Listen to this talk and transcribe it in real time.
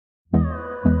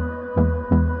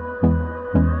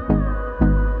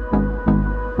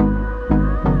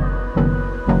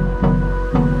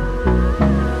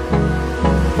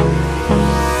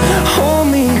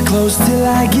close till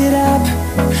I get up.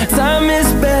 Time is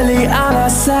barely on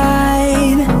our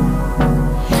side.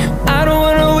 I don't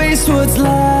wanna waste what's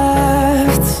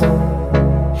left.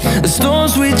 The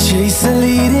storms we chase are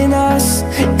leading us,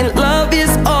 and love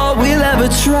is all we'll ever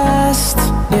trust.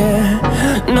 Yeah,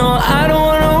 no, I don't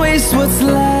wanna waste what's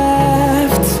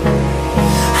left.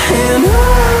 And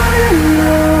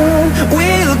on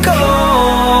we'll go,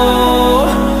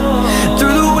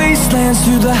 through the wastelands,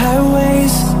 through the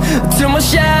highways, till my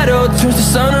shadow turns to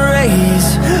sun rays.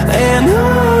 And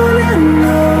on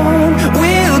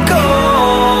we'll go,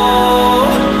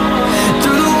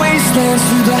 through the wastelands,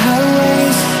 through the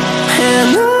highways,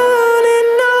 and on.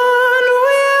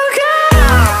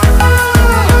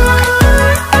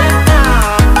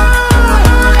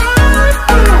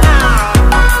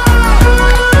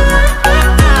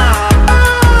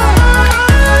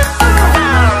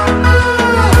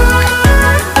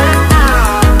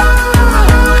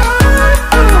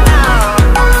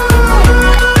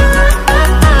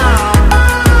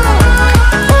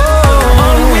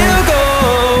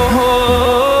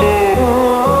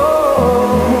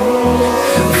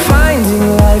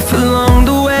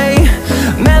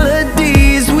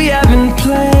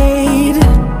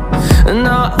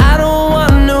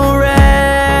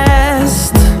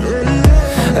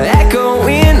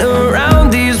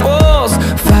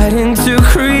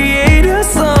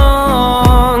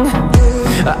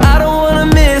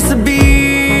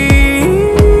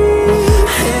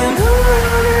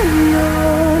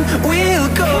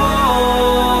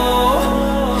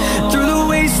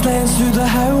 Through the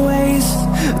highways,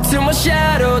 till my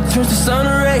shadow turns to sun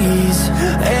rays.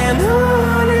 And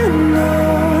on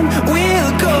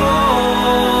we'll go,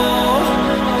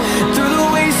 through the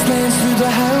wastelands, through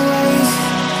the highways,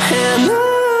 and on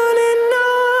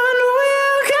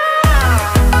we'll go.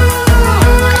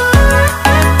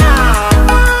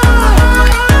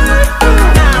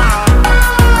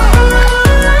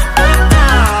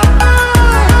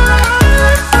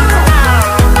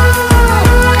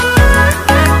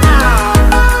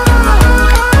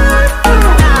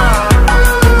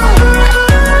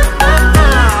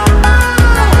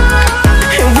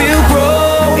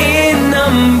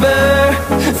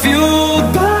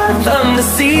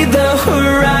 See the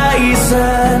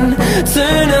horizon,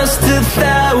 turn us to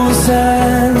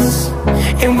thousands,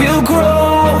 and we'll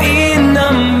grow in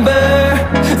number,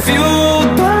 fueled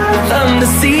by them. To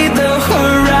see the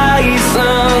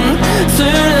horizon,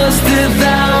 turn us to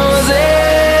thousands,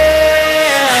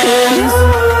 and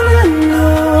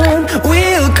on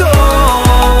we'll go,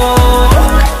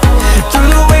 through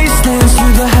the wastelands,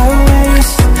 through the highways,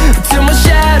 till my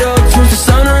shadow turns to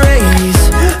sun rays.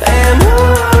 And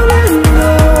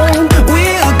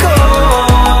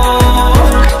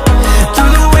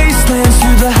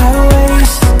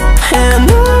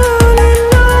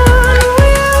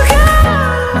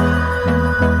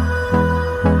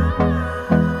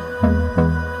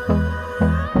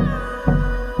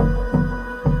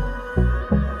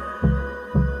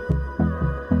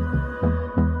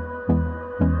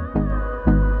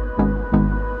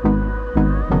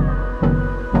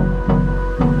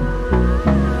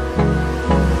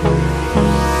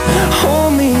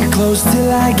close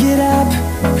till I get up.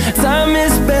 Time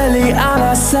is barely on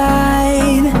our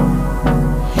side.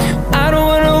 I don't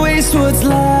wanna waste what's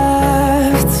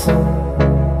left.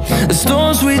 The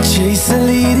storms we chase are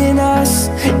leading us,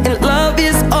 and love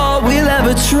is all we'll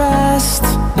ever trust.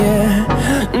 Yeah,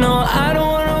 no, I don't